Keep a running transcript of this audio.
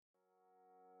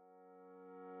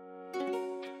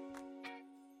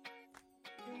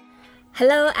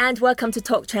Hello and welcome to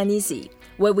Talk Chinese,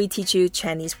 where we teach you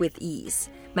Chinese with ease.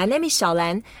 My name is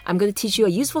ShaoLan. I'm going to teach you a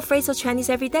useful phrase of Chinese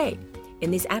every day. In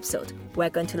this episode,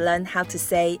 we're going to learn how to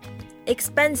say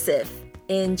expensive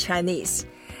in Chinese.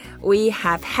 We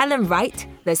have Helen Wright,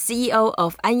 the CEO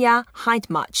of Anya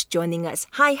Heidmarch, joining us.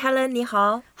 Hi, Helen, 你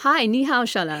好. Hi, 你好,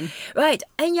 ShaoLan. Right,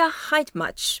 Anya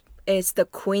Heidmarch is the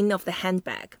queen of the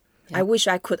handbag. Yeah. I wish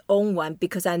I could own one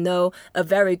because I know a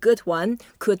very good one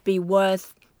could be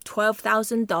worth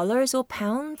 $12,000 or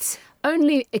pounds.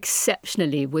 Only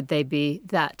exceptionally would they be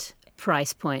that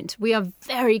price point. We are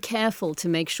very careful to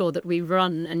make sure that we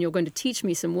run, and you're going to teach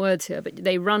me some words here, but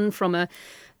they run from an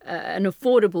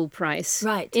affordable price,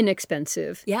 right,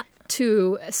 inexpensive, yeah,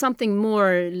 to something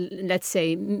more, let's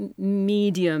say,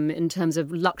 medium in terms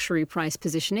of luxury price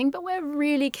positioning. But we're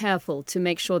really careful to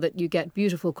make sure that you get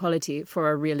beautiful quality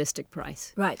for a realistic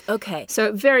price. Right, okay.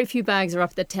 So very few bags are up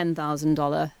at the $10,000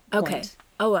 point. Okay.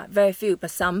 Oh, very few, but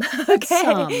some.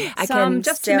 Okay. Some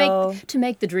just to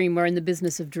make the dream. We're in the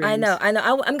business of dreams. I know.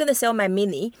 I'm going to sell my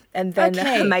Mini and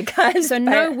then my cars. So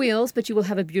no wheels, but you will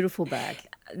have a beautiful bag.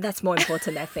 That's more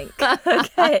important, I think.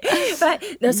 Okay.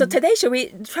 But, so today, should we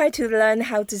try to learn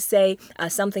how to say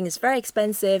something is very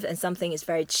expensive and something is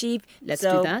very cheap? Let's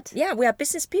do that. Yeah, we are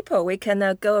business people. We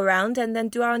can go around and then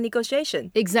do our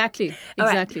negotiation. Exactly.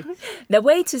 Right. The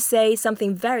way to say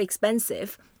something very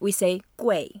expensive, we say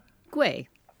贵. 贵.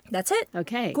 That's it.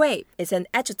 Okay. 贵 is an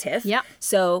adjective. Yeah.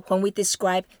 So when we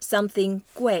describe something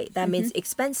贵, that means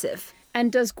expensive. And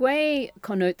does 贵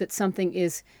connote that something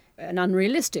is an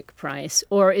unrealistic price,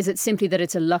 or is it simply that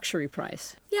it's a luxury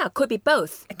price? Yeah, could be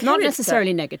both. Not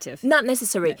necessarily negative. Not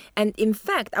necessary. Yeah. And in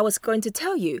fact, I was going to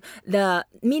tell you, the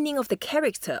meaning of the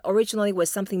character originally was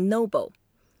something noble.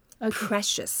 Okay.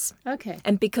 Precious. Okay.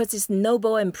 And because it's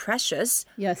noble and precious,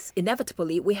 yes,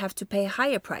 inevitably we have to pay a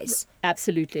higher price.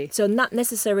 Absolutely. So not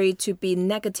necessary to be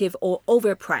negative or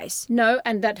overpriced. No,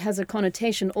 and that has a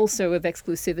connotation also of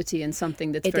exclusivity and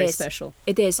something that's very special.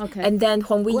 It is. Okay. And then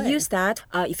when we use that,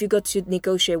 if you go to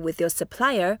negotiate with your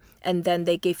supplier and then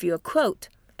they give you a quote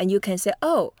and you can say,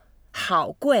 oh,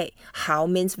 好贵. 好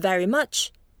means very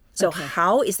much. So okay.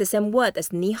 好 is the same word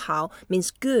as 你好, means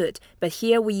good. But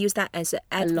here we use that as an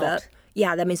adverb.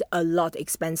 Yeah, that means a lot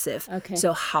expensive. Okay.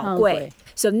 So 好贵.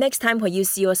 So next time when you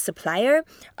see your supplier,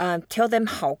 tell them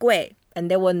好贵. And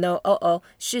they will know,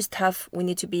 she's tough. We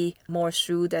need to be more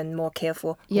shrewd and more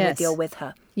careful when we deal with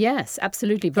her. Yes,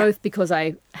 absolutely. Both because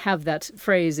I have that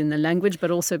phrase in the language,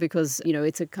 but also because,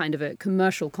 it's a kind of a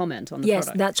commercial comment on the product.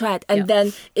 Yes, that's right. And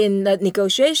then in the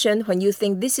negotiation, when you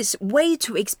think this is way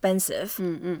too expensive,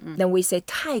 then we say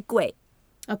太贵.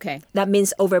 Okay. That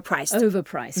means overpriced.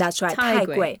 Overpriced. That's right. 太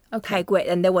贵. Okay. 太贵.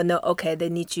 And they will know, okay, they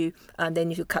need to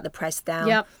cut the price down.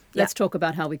 Yep. Let's talk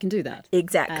about how we can do that.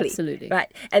 Exactly. Absolutely. Right.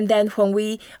 And then when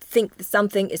we think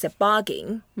something is a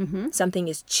bargain, something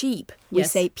is cheap, we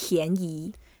say 便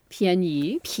宜. 便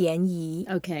宜. 便宜.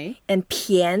 Okay. And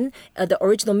便, the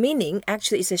original meaning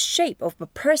actually is a shape of a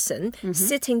person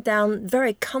sitting down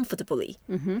very comfortably.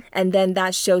 And then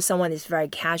that shows someone is very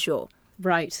casual.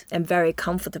 Right. And very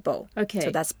comfortable. Okay. So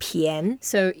that's 便.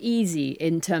 So easy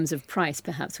in terms of price,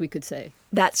 perhaps we could say.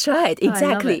 That's right.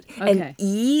 Exactly. I love it. Okay. And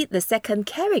宜, the second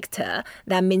character,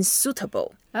 that means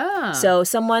suitable. Ah. So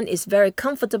someone is very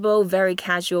comfortable, very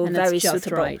casual, and very just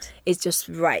suitable. Right. It's just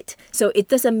right. So it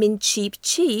doesn't mean cheap.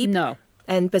 No.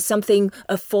 But something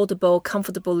affordable,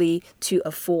 comfortably to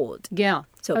afford. Yeah.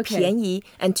 So okay. 便宜.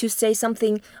 And to say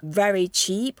something very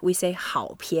cheap, we say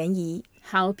好便宜.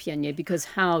 好便宜, because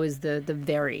how is the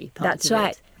very part That's of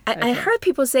right. it. I heard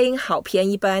people saying 好便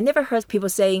宜, but I never heard people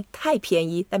saying 太便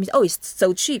宜. That means, it's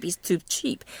so cheap, it's too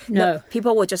cheap. No.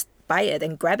 People will just buy it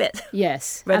and grab it.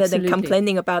 Yes, rather absolutely. than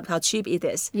complaining about how cheap it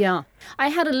is. Yeah. I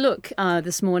had a look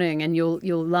this morning, and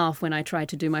you'll laugh when I try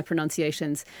to do my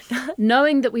pronunciations.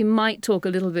 Knowing that we might talk a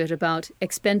little bit about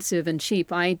expensive and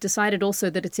cheap, I decided also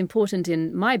that it's important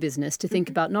in my business to think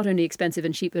about not only expensive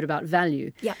and cheap, but about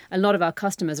value. Yeah. A lot of our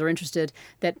customers are interested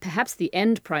that perhaps the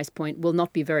end price point will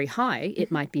not be very high.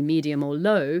 It might be medium or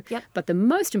low. Yep. But the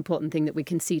most important thing that we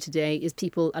can see today is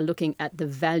people are looking at the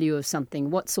value of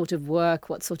something, what sort of work,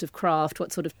 what sort of craft,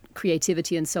 what sort of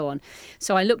creativity, and so on.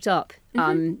 So I looked up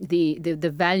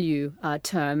the value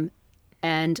term,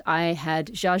 and I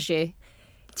had 价值.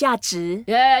 价值.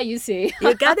 Yeah, you see.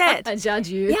 You got it. 价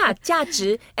值. Yeah, 价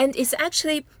值. And it's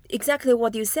actually exactly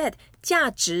what you said.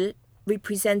 价值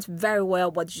represents very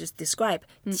well what you just described.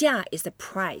 价 is the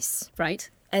price. Right.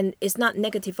 And it's not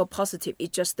negative or positive.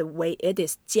 It's just the way it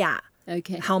is. 价.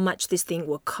 Okay. How much this thing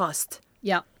will cost.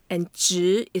 Yeah. And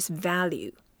值 is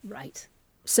value. Right.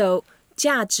 So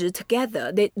价值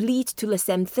together, they lead to the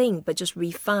same thing, but just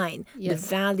refine the Yes.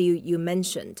 value you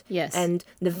mentioned. Yes. And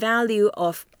the value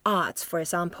of art, for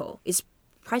example, is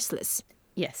priceless.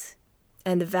 Yes.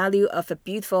 And the value of a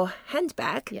beautiful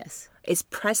handbag Yes. is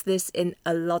priceless in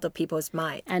a lot of people's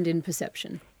mind. And in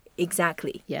perception.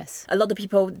 Exactly. Yes. A lot of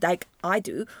people, like I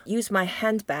do, use my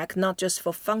handbag not just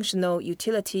for functional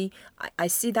utility. I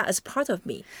see that as part of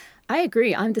me. I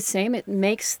agree. I'm the same.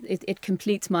 It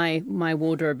completes my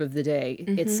wardrobe of the day.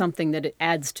 It's something that it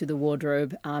adds to the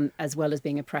wardrobe, as well as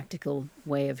being a practical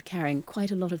way of carrying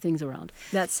quite a lot of things around.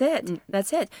 That's it.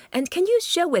 That's it. And can you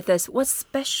share with us what's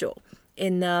special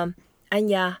in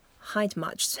Anya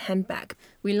Heidmarch's handbag?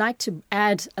 We like to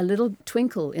add a little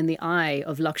twinkle in the eye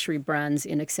of luxury brands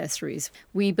in accessories.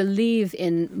 We believe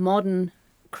in modern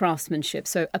craftsmanship,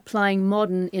 so applying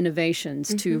modern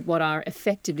innovations to what are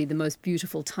effectively the most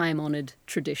beautiful time-honored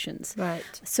traditions. Right.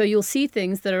 So you'll see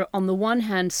things that are on the one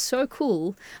hand so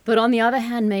cool, but on the other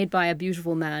hand made by a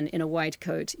beautiful man in a white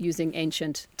coat using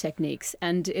ancient techniques.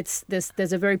 And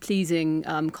there's a very pleasing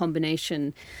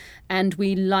combination. And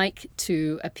we like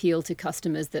to appeal to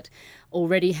customers that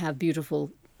already have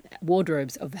beautiful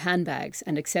wardrobes of handbags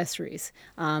and accessories,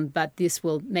 but this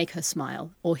will make her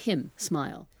smile or him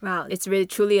smile. Wow, it's really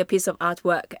truly a piece of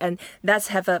artwork. And let's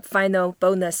have a final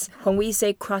bonus. When we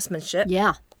say craftsmanship,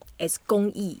 Yeah, it's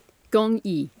工艺. 工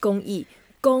艺. 工艺.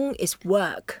 Gong is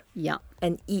work, Yeah.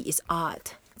 and yi is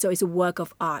art. So it's a work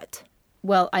of art.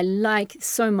 Well, I like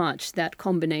so much that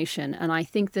combination, and I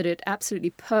think that it absolutely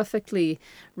perfectly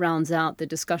rounds out the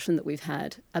discussion that we've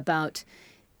had about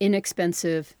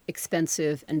inexpensive,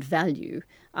 expensive, and value.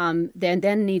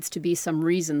 There needs to be some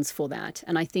reasons for that,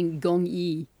 and I think gong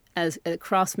yi as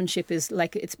craftsmanship is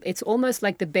like it's almost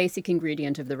like the basic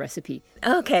ingredient of the recipe.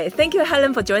 Okay, thank you,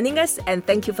 Helen, for joining us, and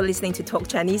thank you for listening to Talk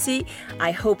Chinese. I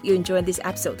hope you enjoyed this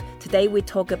episode. Today we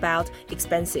talk about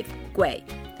expensive, 贵.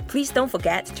 Please don't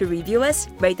forget to review us,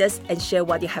 rate us, and share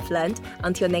what you have learned.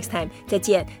 Until next time, 再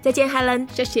见，再见 Helen.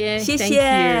 谢谢，谢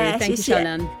谢， Thank you, 谢谢。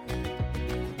ShaoLan.